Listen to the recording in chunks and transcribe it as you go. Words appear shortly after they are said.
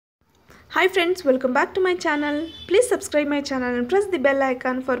Hi friends, welcome back to my channel. Please subscribe my channel and press the bell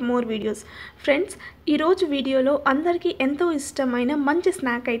icon for more videos. Friends, ఈ రోజు వీడియోలో అందరికీ ఎంతో ఇష్టమైన మంచి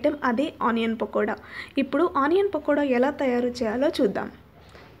స్నాక్ ఐటెం అదే ఆనియన్ పకోడా. ఇప్పుడు ఆనియన్ పకోడా ఎలా తయారు చేయాలో చూద్దాం.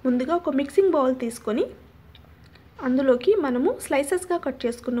 ముందుగా ఒక మిక్సింగ్ బౌల్ తీసుకొని అందులోకి మనము స్లైసెస్గా కట్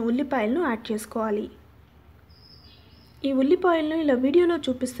చేసుకున్న ఉల్లిపాయలను యాడ్ చేసుకోవాలి. ఈ ఉల్లిపాయలను ఇలా వీడియోలో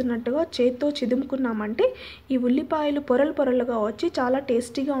చూపిస్తున్నట్టుగా చేత్తో చిదుముకున్నామంటే ఈ ఉల్లిపాయలు పొరలు పొరలుగా వచ్చి చాలా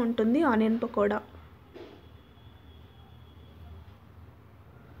టేస్టీగా ఉంటుంది ఆనియన్ పకోడా.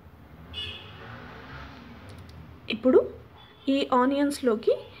 ఇప్పుడు ఈ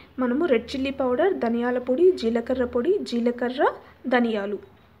ఆనియన్స్లోకి మనము రెడ్ చిల్లీ పౌడర్, ధనియాల పొడి, జీలకర్ర, ధనియాలు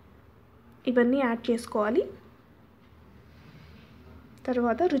ఇవన్నీ యాడ్ చేసుకోవాలి.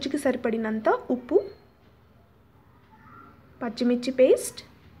 తర్వాత రుచికి సరిపడినంత ఉప్పు, పచ్చిమిర్చి పేస్ట్,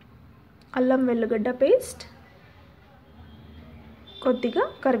 అల్లం వెల్లుగడ్డ పేస్ట్, కొద్దిగా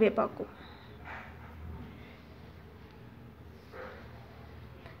కరివేపాకు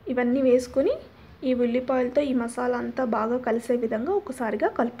ఇవన్నీ వేసుకొని ఈ ఉల్లిపాయలతో ఈ మసాలా అంతా బాగా కలిసే విధంగా ఒకసారిగా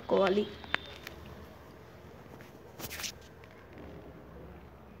కలుపుకోవాలి.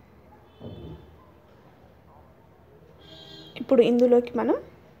 ఇప్పుడు ఇందులోకి మనం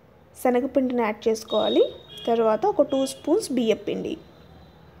శనగపిండిని యాడ్ చేసుకోవాలి. తర్వాత ఒక 2 స్పూన్స్ బియ్యపిండి.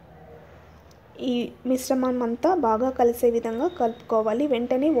 ఈ మిశ్రమం అంతా బాగా కలిసే విధంగా కలుపుకోవాలి.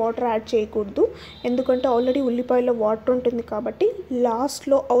 వెంటనే వాటర్ యాడ్ చేయకూడదు, ఎందుకంటే ఆల్రెడీ ఉల్లిపాయలో వాటర్ ఉంటుంది కాబట్టి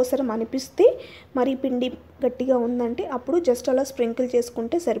లాస్ట్లో అవసరం అనిపిస్తే మరి పిండి గట్టిగా ఉందంటే అప్పుడు జస్ట్ అలా స్ప్రింకిల్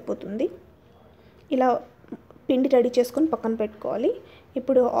చేసుకుంటే సరిపోతుంది. ఇలా పిండి రెడీ చేసుకొని పక్కన పెట్టుకోవాలి.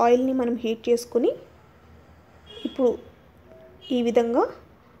 ఇప్పుడు ఆయిల్ని మనం హీట్ చేసుకుని ఇప్పుడు ఈ విధంగా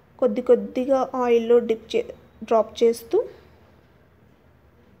కొద్దిగా ఆయిల్లో డ్రాప్ చేస్తూ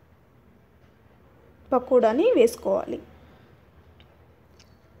పకోడాని వేసుకోవాలి.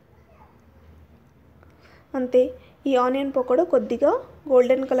 అంతే, ఈ ఆనియన్ పకోడా కొద్దిగా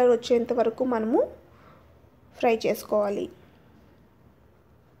గోల్డెన్ కలర్ వచ్చేంత వరకు మనము ఫ్రై చేసుకోవాలి.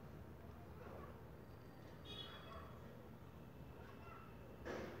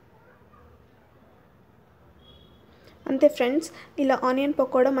 అంతే ఫ్రెండ్స్, ఇలా ఆనియన్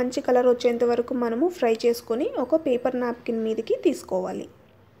పకోడా మంచి కలర్ వచ్చేంత వరకు మనము ఫ్రై చేసుకొని ఒక పేపర్ నాప్కిన్ మీదకి తీసుకోవాలి.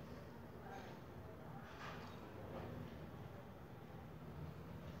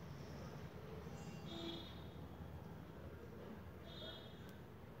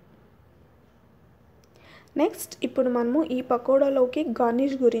 నెక్స్ట్ ఇప్పుడు మనము ఈ పకోడాలోకి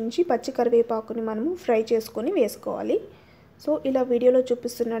గార్నిష్ గురించి పచ్చి కరివేపాకుని మనము ఫ్రై చేసుకొని వేసుకోవాలి. సో ఇలా వీడియోలో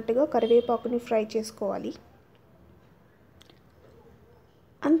చూపిస్తున్నట్టుగా కరివేపాకుని ఫ్రై చేసుకోవాలి.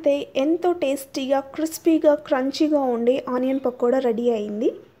 అంతే, ఎంతో టేస్టీగా, క్రిస్పీగా, క్రంచీగా ఉండే ఆనియన్ పకోడా రెడీ అయింది.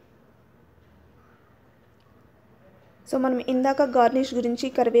 సో మనం ఇందాక గార్నిష్ గురించి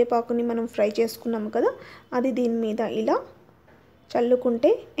కరివేపాకుని మనం ఫ్రై చేసుకున్నాము కదా, అది దీని మీద ఇలా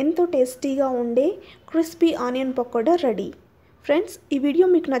చల్లుకుంటే ఎంతో టేస్టీగా ఉండే crispy onion pakoda ready. Friends, ఈ వీడియో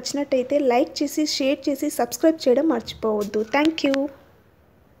మీకు నచ్చినట్టయితే లైక్ చేసి, షేర్ చేసి, సబ్స్క్రైబ్ చేయడం మర్చిపోవద్దు. Thank you.